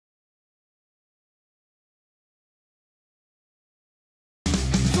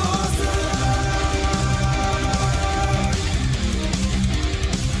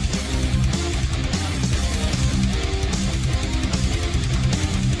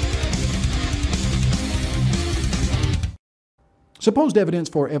Supposed evidence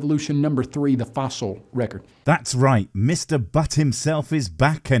for evolution number 3, the fossil record. That's right, Mr. Butt himself is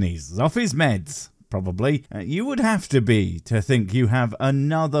back and he's off his meds. Probably. You would have to be to think you have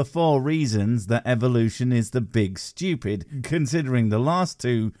another 4 reasons that evolution is the big stupid, considering the last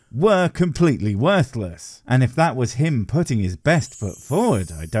 2 were completely worthless. And if that was him putting his best foot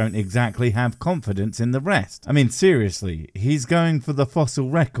forward, I don't exactly have confidence in the rest. I mean, seriously, he's going for the fossil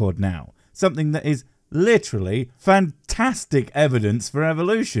record now. Something that is literally fantastic evidence for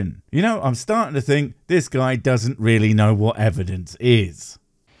evolution. You know, I'm starting to think this guy doesn't really know what evidence is.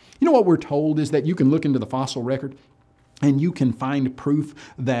 You know what we're told is that you can look into the fossil record and you can find proof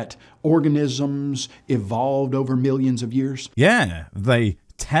that organisms evolved over millions of years. Yeah, they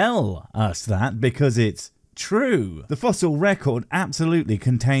tell us that because it's true. The fossil record absolutely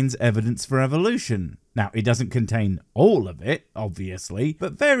contains evidence for evolution. Now, it doesn't contain all of it, obviously,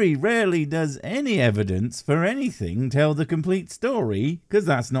 but very rarely does any evidence for anything tell the complete story, because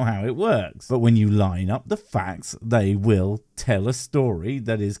that's not how it works. But when you line up the facts, they will tell a story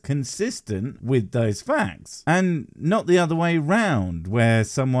that is consistent with those facts. And not the other way round, where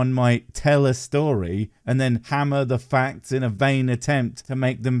someone might tell a story and then hammer the facts in a vain attempt to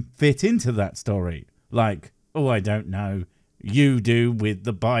make them fit into that story. Like, oh, I don't know, you do with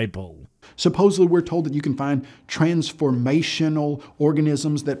the Bible. Supposedly, we're told that you can find transformational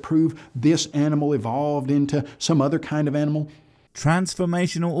organisms that prove this animal evolved into some other kind of animal.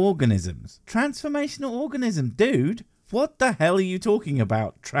 Transformational organisms? Transformational organism? Dude, what the hell are you talking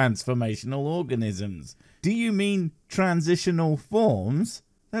about, transformational organisms? Do you mean transitional forms?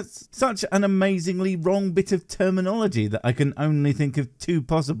 That's such an amazingly wrong bit of terminology that I can only think of 2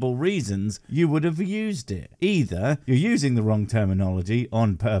 possible reasons you would have used it. Either you're using the wrong terminology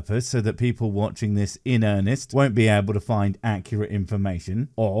on purpose so that people watching this in earnest won't be able to find accurate information,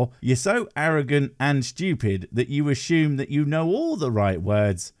 or you're so arrogant and stupid that you assume that you know all the right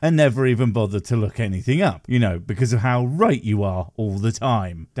words and never even bother to look anything up, you know, because of how right you are all the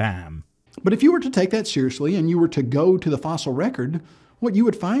time. Damn. But if you were to take that seriously and you were to go to the fossil record, what you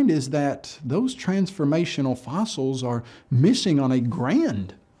would find is that those transformational fossils are missing on a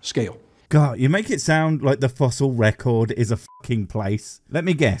grand scale. God, you make it sound like the fossil record is a fucking place. Let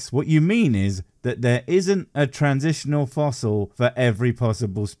me guess, what you mean is that there isn't a transitional fossil for every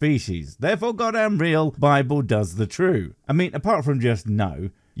possible species. Therefore, goddamn real, Bible does the true. I mean, apart from just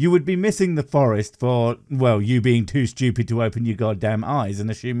no, you would be missing the forest for, well, you being too stupid to open your goddamn eyes and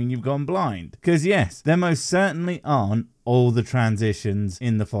assuming you've gone blind. Because yes, there most certainly aren't all the transitions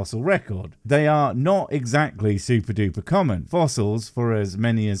in the fossil record. They are not exactly super duper common. Fossils, for as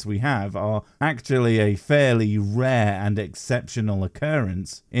many as we have, are actually a fairly rare and exceptional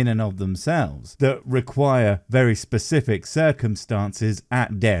occurrence in and of themselves that require very specific circumstances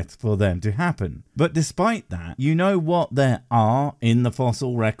at death for them to happen. But despite that, you know what there are in the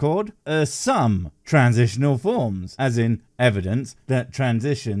fossil record? Some transitional forms, as in evidence that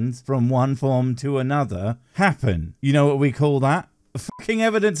transitions from one form to another happen. You know what we call that? Fucking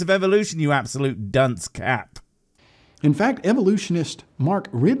evidence of evolution, you absolute dunce cap. In fact, evolutionist Mark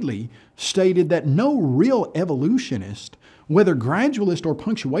Ridley stated that no real evolutionist, whether gradualist or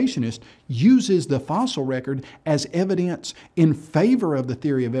punctuationist, uses the fossil record as evidence in favor of the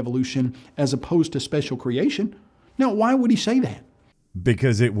theory of evolution as opposed to special creation. Now, why would he say that?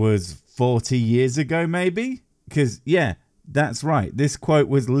 Because it was 40 years ago, maybe? Because, yeah, that's right. This quote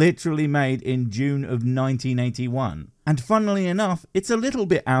was literally made in June of 1981. And funnily enough, it's a little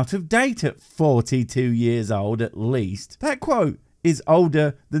bit out of date at 42 years old at least. That quote is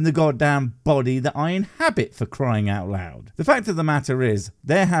older than the goddamn body that I inhabit, for crying out loud. The fact of the matter is,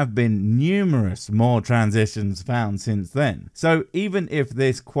 there have been numerous more transitions found since then. So even if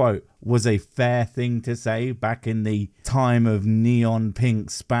this quote was a fair thing to say back in the time of neon pink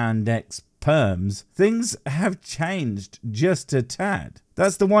spandex perms, things have changed just a tad.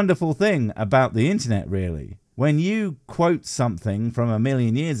 That's the wonderful thing about the internet, really. When you quote something from a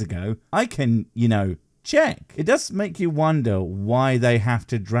million years ago, I can, you know, check. It does make you wonder why they have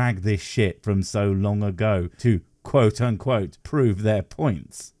to drag this shit from so long ago to quote-unquote prove their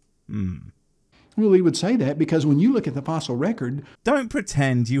points. Well, he would say that because when you look at the fossil record... Don't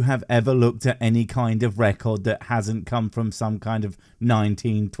pretend you have ever looked at any kind of record that hasn't come from some kind of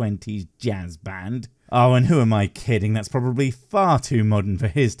 1920s jazz band. Oh, and who am I kidding? That's probably far too modern for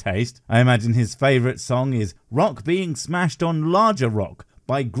his taste. I imagine his favourite song is Rock Being Smashed on Larger Rock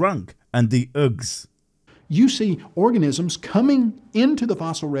by Grunk and the Uggs. You see organisms coming into the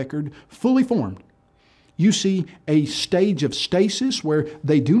fossil record fully formed. You see a stage of stasis where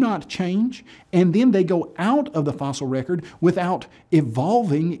they do not change, and then they go out of the fossil record without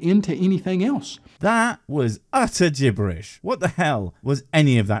evolving into anything else. That was utter gibberish. What the hell was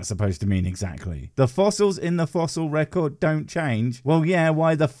any of that supposed to mean exactly? The fossils in the fossil record don't change? Well, yeah,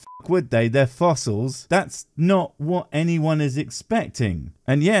 why the f would they? They're fossils. That's not what anyone is expecting.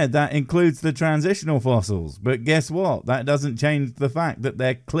 And yeah, that includes the transitional fossils. But guess what? That doesn't change the fact that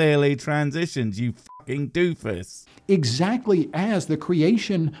they're clearly transitions, you fucking doofus. Exactly as the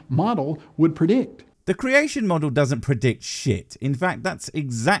creation model would predict. The creation model doesn't predict shit. In fact, that's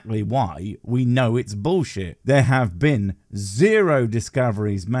exactly why we know it's bullshit. There have been 0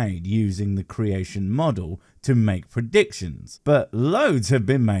 discoveries made using the creation model to make predictions, but loads have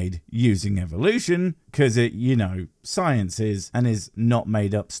been made using evolution because it, you know, science is and is not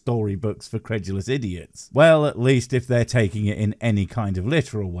made up storybooks for credulous idiots. Well, at least if they're taking it in any kind of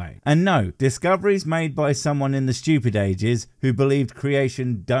literal way. And no, discoveries made by someone in the stupid ages who believed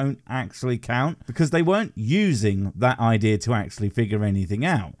creation don't actually count because they weren't using that idea to actually figure anything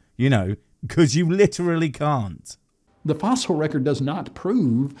out, you know, because you literally can't. The fossil record does not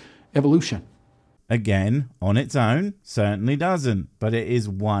prove evolution. Again, on its own, certainly doesn't, but it is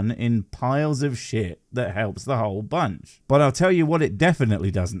one in piles of shit that helps the whole bunch. But I'll tell you what it definitely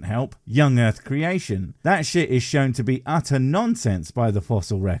doesn't help: young Earth creation. That shit is shown to be utter nonsense by the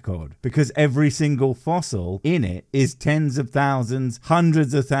fossil record, because every single fossil in it is tens of thousands,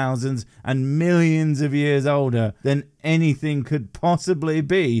 hundreds of thousands, and millions of years older than anything could possibly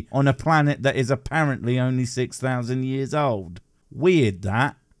be on a planet that is apparently only 6,000 years old. Weird,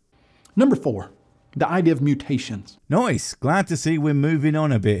 that. Number 4. The idea of mutations. Nice, glad to see we're moving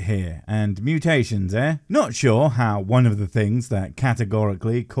on a bit here. And mutations, eh? Not sure how one of the things that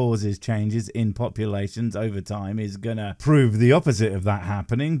categorically causes changes in populations over time is gonna prove the opposite of that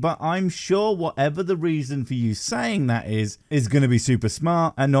happening, but I'm sure whatever the reason for you saying that is gonna be super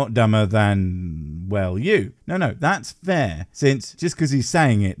smart and not dumber than, well, you. No, that's fair, since just because he's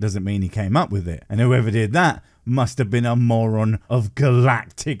saying it doesn't mean he came up with it. And whoever did that must have been a moron of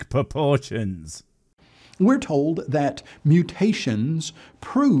galactic proportions. We're told that mutations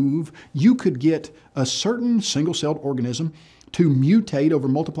prove you could get a certain single-celled organism to mutate over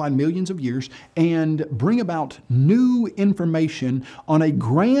multiplied millions of years and bring about new information on a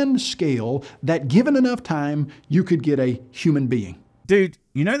grand scale that, given enough time, you could get a human being. Dude,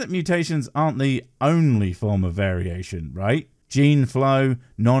 you know that mutations aren't the only form of variation, right? Gene flow,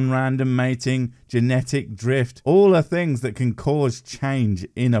 non-random mating, genetic drift, all are things that can cause change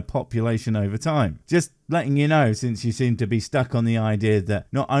in a population over time. Just letting you know, since you seem to be stuck on the idea that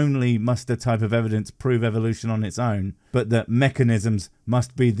not only must a type of evidence prove evolution on its own, but that mechanisms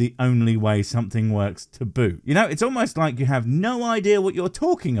must be the only way something works to boot. You know, it's almost like you have no idea what you're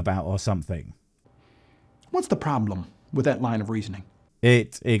talking about or something. What's the problem with that line of reasoning?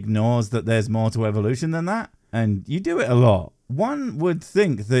 It ignores that there's more to evolution than that, and you do it a lot. One would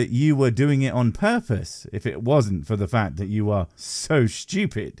think that you were doing it on purpose if it wasn't for the fact that you are so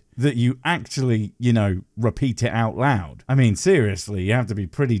stupid that you actually, you know, repeat it out loud. I mean, seriously, you have to be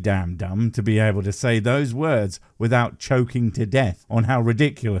pretty damn dumb to be able to say those words without choking to death on how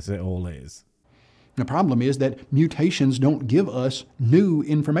ridiculous it all is. The problem is that mutations don't give us new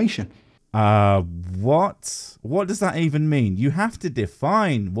information. What? What does that even mean? You have to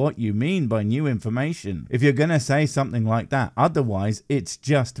define what you mean by new information if you're gonna say something like that. Otherwise, it's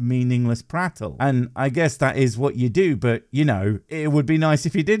just meaningless prattle. And I guess that is what you do, but, you know, it would be nice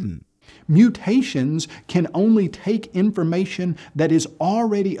if you didn't. Mutations can only take information that is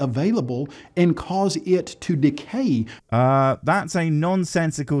already available and cause it to decay. That's a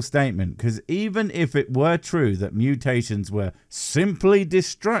nonsensical statement, because even if it were true that mutations were simply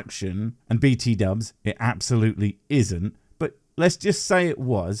destruction, and BT dubs, it absolutely isn't, but let's just say it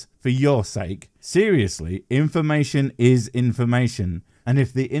was, for your sake. Seriously, information is information, and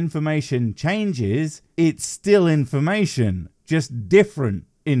if the information changes, it's still information, just different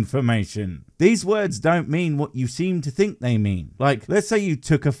information. These words don't mean what you seem to think they mean. Like, let's say you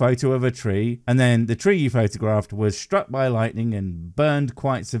took a photo of a tree and then the tree you photographed was struck by lightning and burned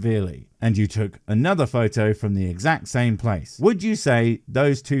quite severely, and you took another photo from the exact same place. Would you say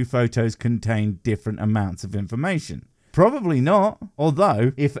those two photos contain different amounts of information? Probably not,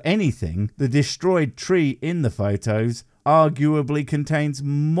 although, if anything, the destroyed tree in the photos arguably contains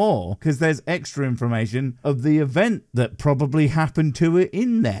more, because there's extra information of the event that probably happened to it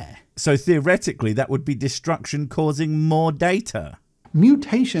in there. So theoretically, that would be destruction causing more data.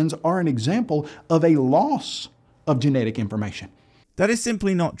 Mutations are an example of a loss of genetic information. That is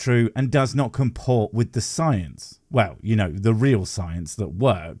simply not true and does not comport with the science. Well, you know, the real science that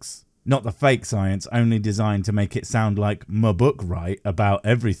works. Not the fake science only designed to make it sound like my book right about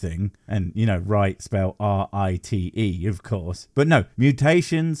everything. And, you know, right spell R-I-T-E, of course. But no,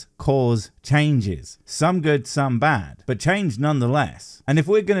 mutations cause changes. Some good, some bad, but change nonetheless. And if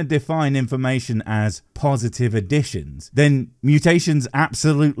we're going to define information as positive additions, then mutations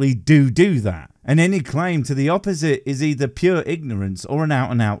absolutely do that. And any claim to the opposite is either pure ignorance or an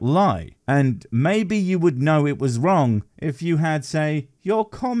out-and-out lie. And maybe you would know it was wrong if you had, say, your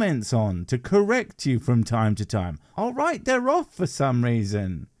comments on to correct you from time to time. All right, they're off for some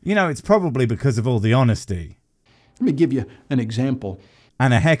reason. You know, it's probably because of all the honesty. Let me give you an example.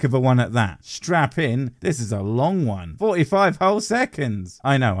 And a heck of a one at that. Strap in. This is a long one. 45 whole seconds.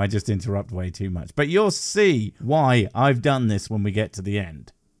 I know, I just interrupt way too much. But you'll see why I've done this when we get to the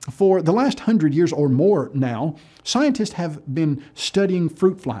end. For the last 100 years or more now, scientists have been studying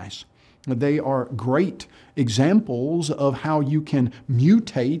fruit flies. They are great examples of how you can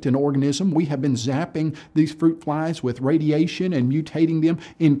mutate an organism. We have been zapping these fruit flies with radiation and mutating them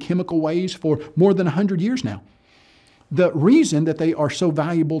in chemical ways for more than 100 years now. The reason that they are so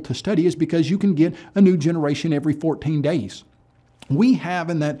valuable to study is because you can get a new generation every 14 days. We have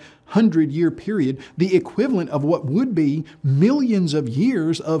in that 100-year period the equivalent of what would be millions of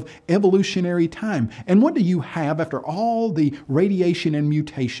years of evolutionary time. And what do you have after all the radiation and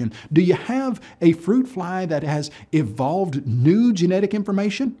mutation? Do you have a fruit fly that has evolved new genetic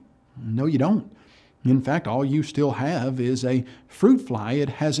information? No, you don't. In fact, all you still have is a fruit fly. It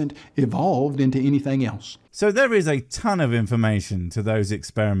hasn't evolved into anything else. So there is a ton of information to those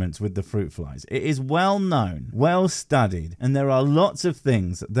experiments with the fruit flies. It is well known, well studied, and there are lots of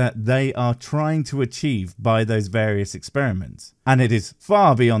things that they are trying to achieve by those various experiments. And it is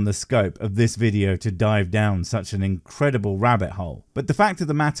far beyond the scope of this video to dive down such an incredible rabbit hole. But the fact of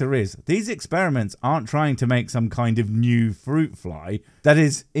the matter is, these experiments aren't trying to make some kind of new fruit fly. That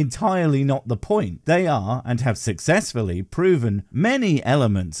is entirely not the point. They are, and have successfully proven many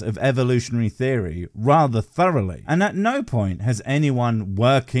elements of evolutionary theory rather thoroughly. And at no point has anyone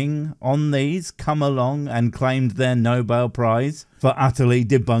working on these come along and claimed their Nobel Prize for utterly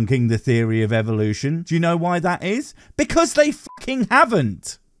debunking the theory of evolution. Do you know why that is? Because they fucking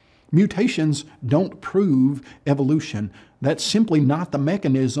haven't. Mutations don't prove evolution. That's simply not the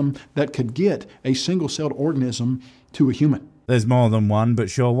mechanism that could get a single-celled organism to a human. There's more than one, but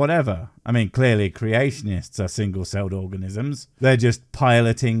sure, whatever. I mean, clearly creationists are single-celled organisms. They're just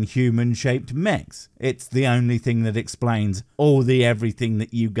piloting human-shaped mechs. It's the only thing that explains all the everything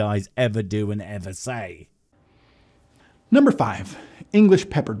that you guys ever do and ever say. Number 5, English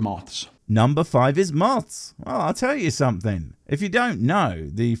peppered moths. Number 5 is moths. Well, I'll tell you something. If you don't know,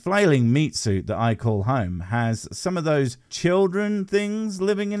 the flailing meat suit that I call home has some of those children things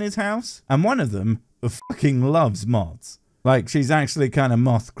living in his house. And one of them fucking loves moths. Like, she's actually kind of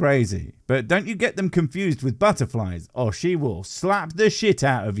moth crazy. But don't you get them confused with butterflies, or she will slap the shit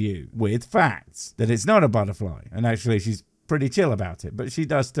out of you with facts that it's not a butterfly. And actually, she's pretty chill about it, but she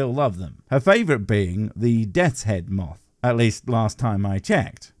does still love them. Her favorite being the death's head moth, at least last time I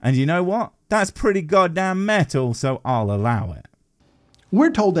checked. And you know what? That's pretty goddamn metal, so I'll allow it. We're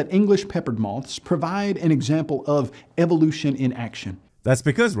told that English peppered moths provide an example of evolution in action. That's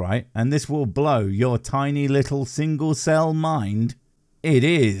because, right, and this will blow your tiny little single-cell mind, it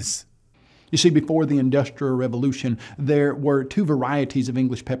is. You see, before the Industrial Revolution, there were 2 varieties of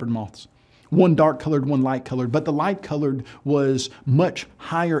English peppered moths. One dark-colored, one light-colored, but the light-colored was much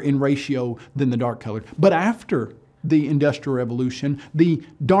higher in ratio than the dark-colored. But after the Industrial Revolution, the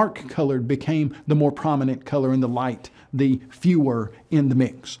dark-colored became the more prominent color and the light, the fewer in the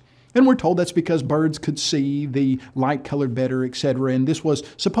mix. And we're told that's because birds could see the light-colored better, etc. And this was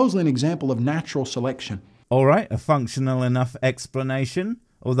supposedly an example of natural selection. All right, a functional enough explanation,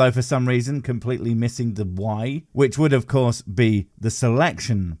 although for some reason completely missing the why, which would of course be the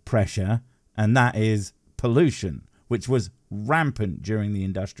selection pressure, and that is pollution, which was rampant during the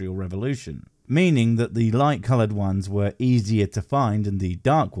Industrial Revolution, meaning that the light-colored ones were easier to find and the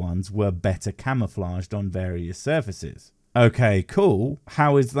dark ones were better camouflaged on various surfaces. Okay, cool.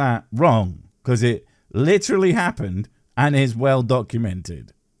 How is that wrong? Because it literally happened and is well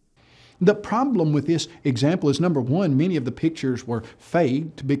documented. The problem with this example is, number one, many of the pictures were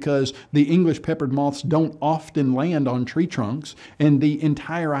faked because the English peppered moths don't often land on tree trunks, and the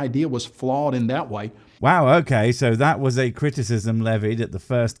entire idea was flawed in that way. Wow, okay, so that was a criticism levied at the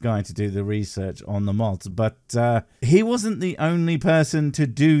first guy to do the research on the moths, but he wasn't the only person to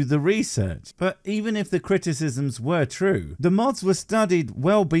do the research. But even if the criticisms were true, the moths were studied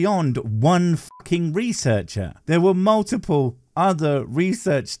well beyond one fucking researcher. There were multiple other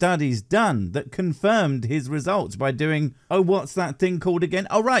research studies done that confirmed his results by doing, oh, what's that thing called again?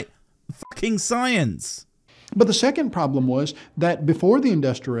 Oh, right, fucking science. But the second problem was that before the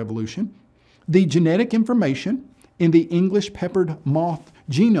Industrial Revolution, the genetic information in the English peppered moth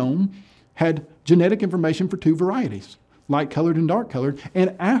genome had genetic information for two varieties, light-colored and dark-colored,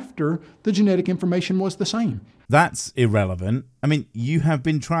 and after, the genetic information was the same. That's irrelevant. I mean, you have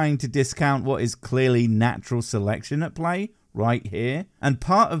been trying to discount what is clearly natural selection at play right here. And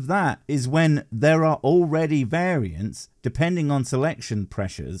part of that is when there are already variants, depending on selection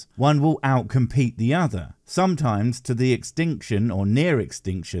pressures, one will outcompete the other, sometimes to the extinction or near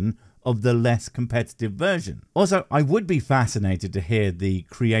extinction of the less competitive version. Also, I would be fascinated to hear the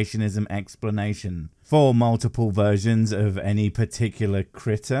creationism explanation for multiple versions of any particular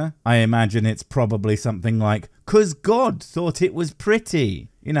critter. I imagine it's probably something like, 'cause God thought it was pretty.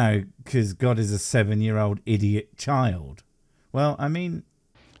 You know, 'cause God is a 7-year-old idiot child. Well, I mean,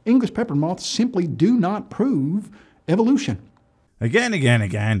 English peppered moths simply do not prove evolution.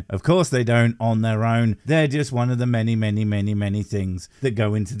 Again. Of course they don't on their own. They're just one of the many things that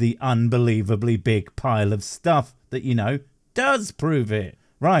go into the unbelievably big pile of stuff that, you know, does prove it.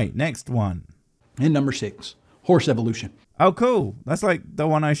 Right, next one. And number 6, horse evolution. Oh, cool. That's like the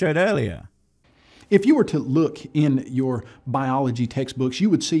one I showed earlier. If you were to look in your biology textbooks, you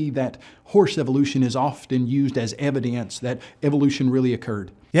would see that horse evolution is often used as evidence that evolution really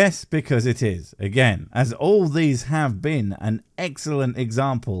occurred. Yes, because it is. Again, as all these have been an excellent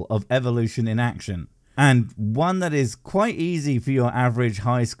example of evolution in action, and one that is quite easy for your average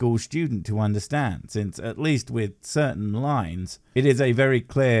high school student to understand, since at least with certain lines, it is a very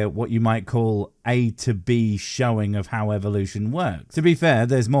clear what you might call A to B showing of how evolution works. To be fair,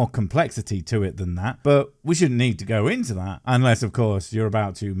 there's more complexity to it than that, but we shouldn't need to go into that, unless of course you're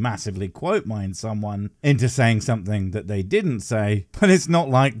about to massively quote mine someone into saying something that they didn't say, but it's not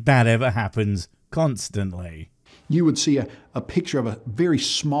like that ever happens constantly. You would see a picture of a very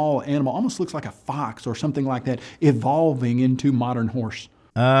small animal, almost looks like a fox or something like that, evolving into modern horse.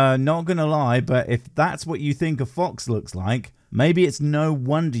 Not gonna lie, but if that's what you think a fox looks like, maybe it's no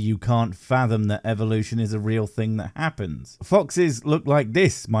wonder you can't fathom that evolution is a real thing that happens. Foxes look like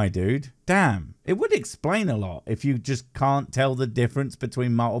this, my dude. Damn, it would explain a lot if you just can't tell the difference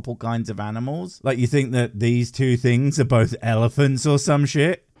between multiple kinds of animals. Like you think that these two things are both elephants or some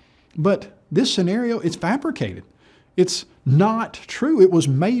shit. But this scenario is fabricated. It's not true. It was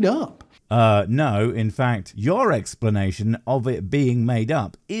made up. No, in fact, your explanation of it being made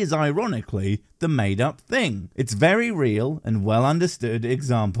up is ironically the made up thing. It's very real and well understood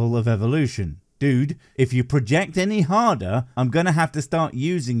example of evolution. Dude, if you project any harder, I'm gonna have to start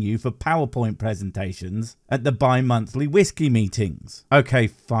using you for PowerPoint presentations at the bi-monthly whiskey meetings. Okay,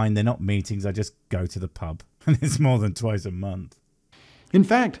 fine, they're not meetings, I just go to the pub. And it's more than twice a month. In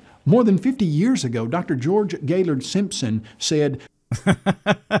fact, more than 50 years ago, Dr. George Gaylord Simpson said,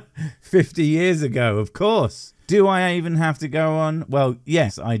 50 years ago, of course. Do I even have to go on? Well,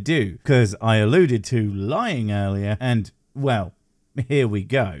 yes, I do, because I alluded to lying earlier, and, well, here we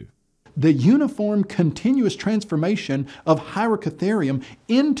go. The uniform continuous transformation of Hyracotherium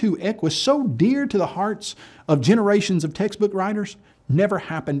into Equus, so dear to the hearts of generations of textbook writers, never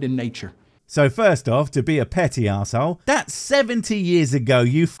happened in nature. So first off, to be a petty arsehole, that's 70 years ago,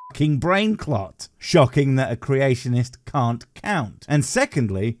 you fucking brain clot. Shocking that a creationist can't count. And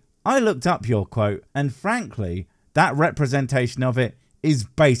secondly, I looked up your quote, and frankly, that representation of it is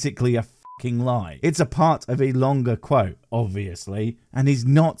basically a fucking lie. It's a part of a longer quote, obviously, and he's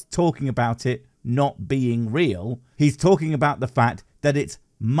not talking about it not being real. He's talking about the fact that it's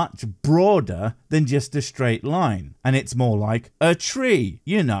much broader than just a straight line, and it's more like a tree,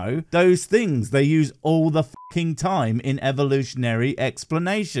 you know, those things they use all the fucking time in evolutionary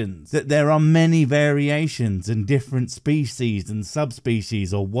explanations, that there are many variations and different species and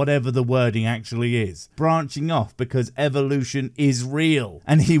subspecies, or whatever the wording actually is, branching off because evolution is real,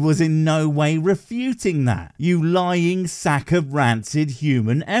 and he was in no way refuting that, you lying sack of rancid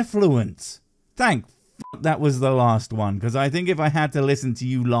human effluence. Thank that was the last one, because I think if I had to listen to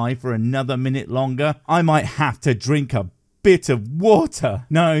you lie for another minute longer, I might have to drink a bit of water.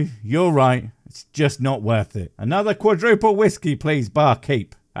 No, you're right. It's just not worth it. Another quadruple whiskey, please,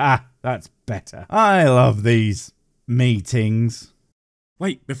 barkeep. Ah, that's better. I love these meetings.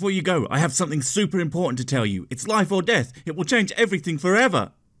 Wait, before you go, I have something super important to tell you. It's life or death. It will change everything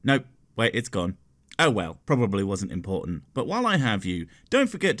forever. Nope, wait, it's gone. Oh well, probably wasn't important. But while I have you, don't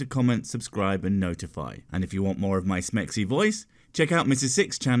forget to comment, subscribe and notify. And if you want more of my smexy voice, check out Mrs.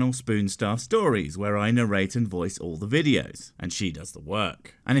 Six's channel Spoonstaff Stories, where I narrate and voice all the videos, and she does the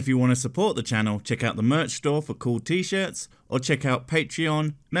work. And if you want to support the channel, check out the merch store for cool t-shirts, or check out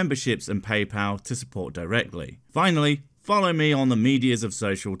Patreon, memberships and PayPal to support directly. Finally, Follow me on the medias of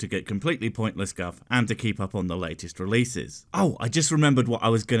social to get completely pointless guff and to keep up on the latest releases. Oh, I just remembered what I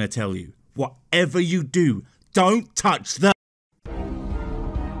was going to tell you. Whatever you do, don't touch the